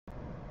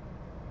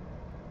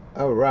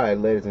Alright,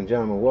 ladies and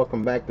gentlemen,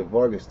 welcome back to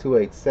Vargas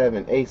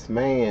 287.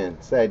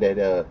 ACEMAN said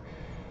that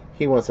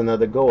he wants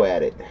another go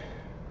at it.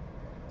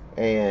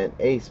 And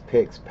Ace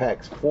picks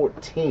packs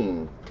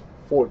 14.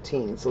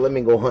 So let me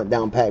go hunt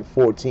down pack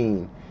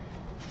 14.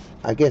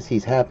 I guess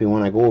he's happy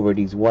when I go over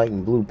these white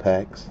and blue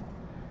packs.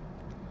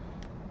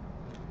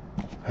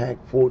 Pack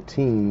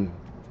 14.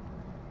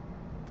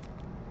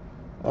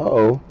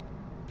 Uh-oh.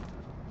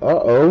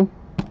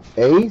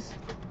 Ace?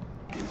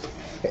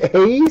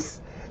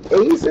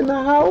 Ace in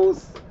the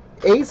house?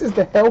 Ace is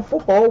the helpful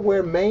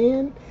hardware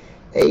man?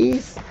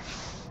 Ace?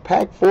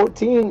 Pack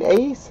 14,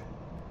 Ace?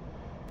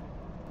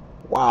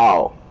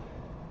 Wow.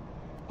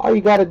 All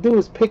you gotta do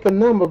is pick a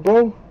number,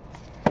 bro.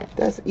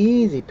 That's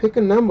easy. Pick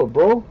a number,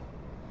 bro.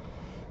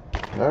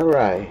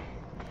 Alright.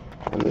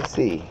 Let me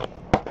see.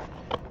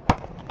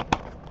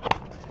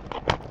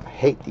 I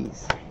hate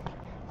these.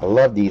 I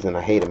love these and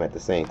I hate them at the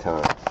same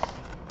time.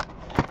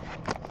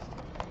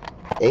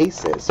 Ace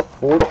says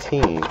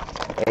 14.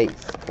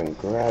 Ace.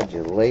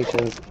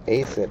 Congratulations.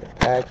 Ace at the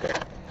pack.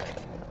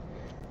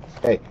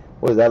 Hey,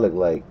 what does that look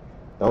like?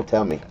 Don't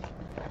tell me.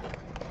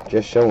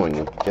 Just showing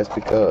you. Just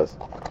because.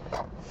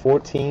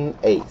 14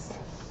 Ace.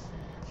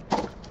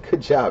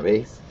 Good job,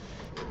 Ace.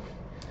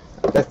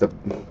 That's the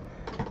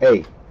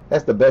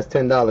best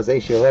 $10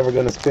 Ace you're ever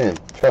gonna spend.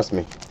 Trust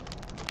me.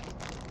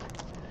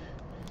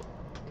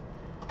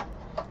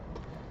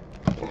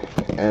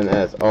 And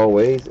as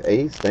always,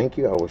 Ace, thank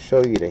you. I will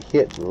show you the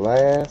hit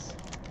last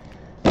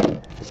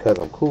because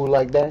I'm cool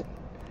like that.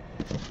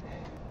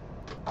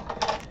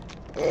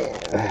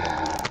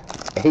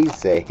 Ace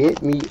said,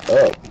 hit me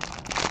up.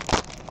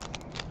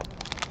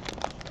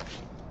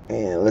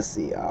 And let's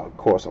see. Of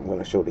course, I'm going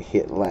to show the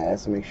hit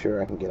last. Make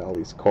sure I can get all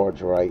these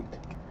cards right.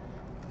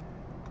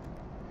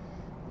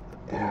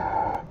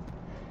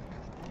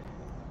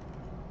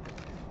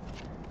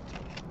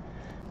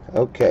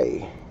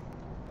 Okay.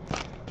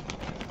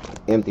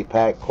 Empty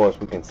pack. Of course,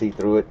 we can see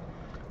through it.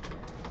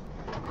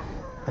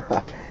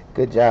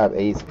 Good job,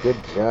 Ace. Good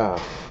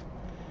job.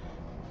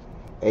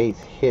 Ace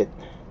hit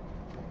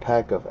a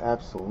pack of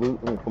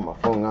absolute. Let me put my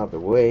phone out the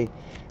way.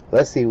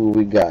 Let's see what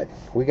we got.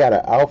 We got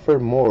an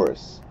Alfred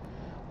Morris.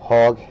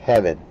 Hog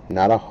Heaven.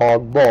 Not a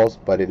Hog Boss,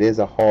 but it is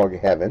a Hog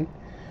Heaven.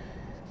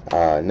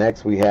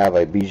 Next we have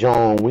a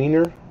Bijan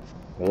Warner.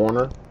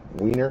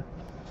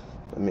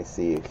 Let me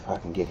see if I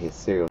can get his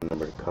serial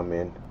number to come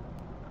in.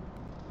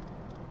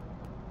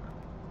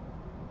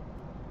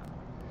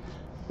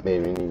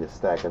 Maybe we need to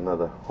stack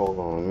another. Hold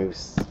on, let me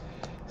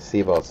see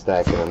about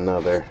stacking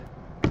another.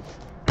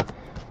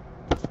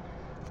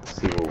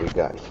 See what we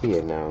got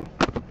here now.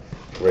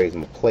 Raise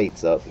my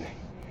plates up.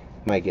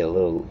 Might get a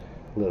little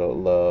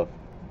love.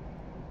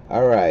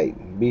 Alright,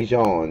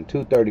 Bijan,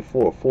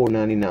 234,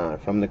 $4.99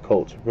 from the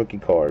Colts. Rookie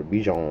card,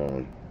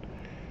 Bijan.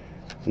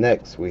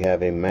 Next, we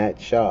have a Matt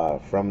Shaw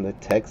from the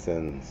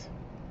Texans.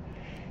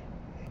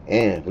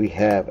 And we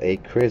have a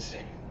Chris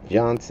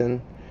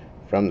Johnson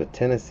from the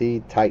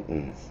Tennessee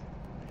Titans.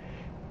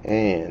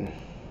 And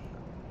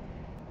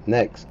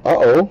next,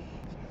 what?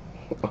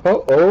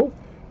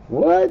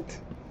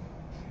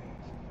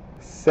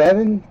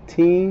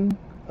 17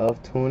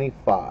 of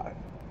 25.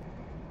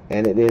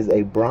 And it is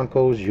a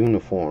Broncos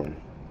uniform.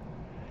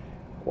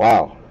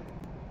 Wow.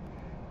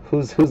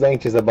 Who's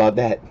anxious about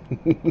that?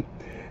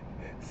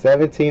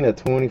 17 of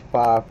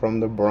 25 from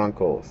the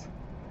Broncos.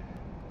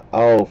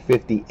 Oh,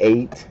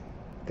 58.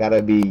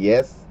 Gotta be,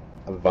 yes,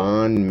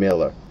 Von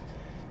Miller.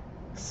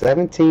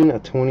 17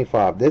 of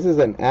 25. This is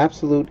an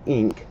absolute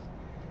ink.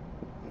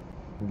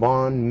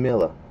 Von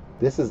Miller.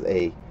 This is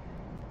a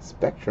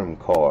Spectrum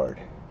card.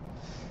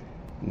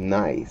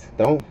 Nice.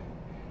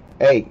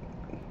 Hey,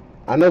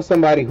 I know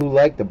somebody who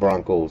liked the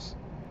Broncos.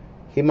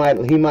 He might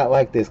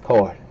like this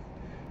card.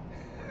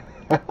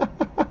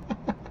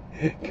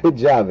 Good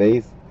job,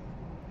 Ace.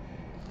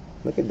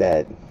 Look at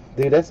that.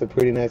 Dude, that's a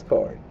pretty nice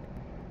card.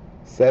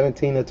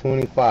 17 of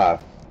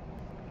 25.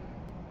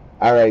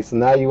 Alright, so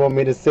now you want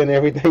me to send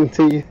everything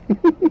to you?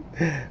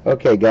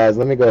 Okay, guys,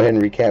 let me go ahead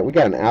and recap. We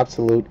got an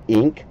absolute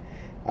ink.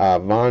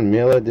 Von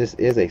Miller. This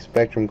is a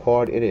Spectrum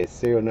card. It is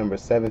serial number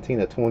 17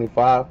 of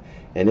 25.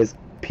 And it's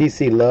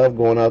PC love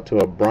going out to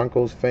a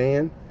Broncos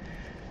fan.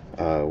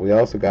 We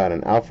also got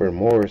an Alfred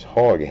Morris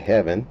Hog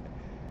Heaven.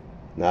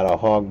 Not a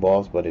Hog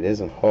Boss, but it is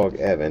a Hog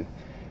Heaven.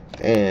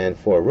 And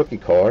for a rookie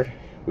card,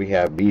 we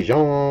have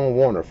Bijan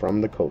Warner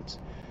from the Colts.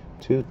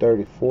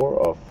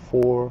 234 of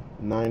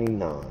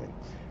 499.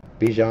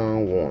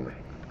 Bijan Warner.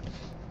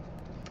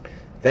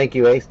 Thank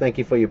you, Ace. Thank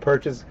you for your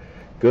purchase.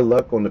 Good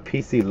luck on the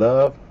PC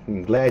love.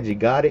 I'm glad you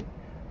got it.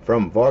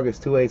 From Vargas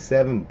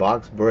 287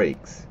 Box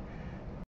Breaks.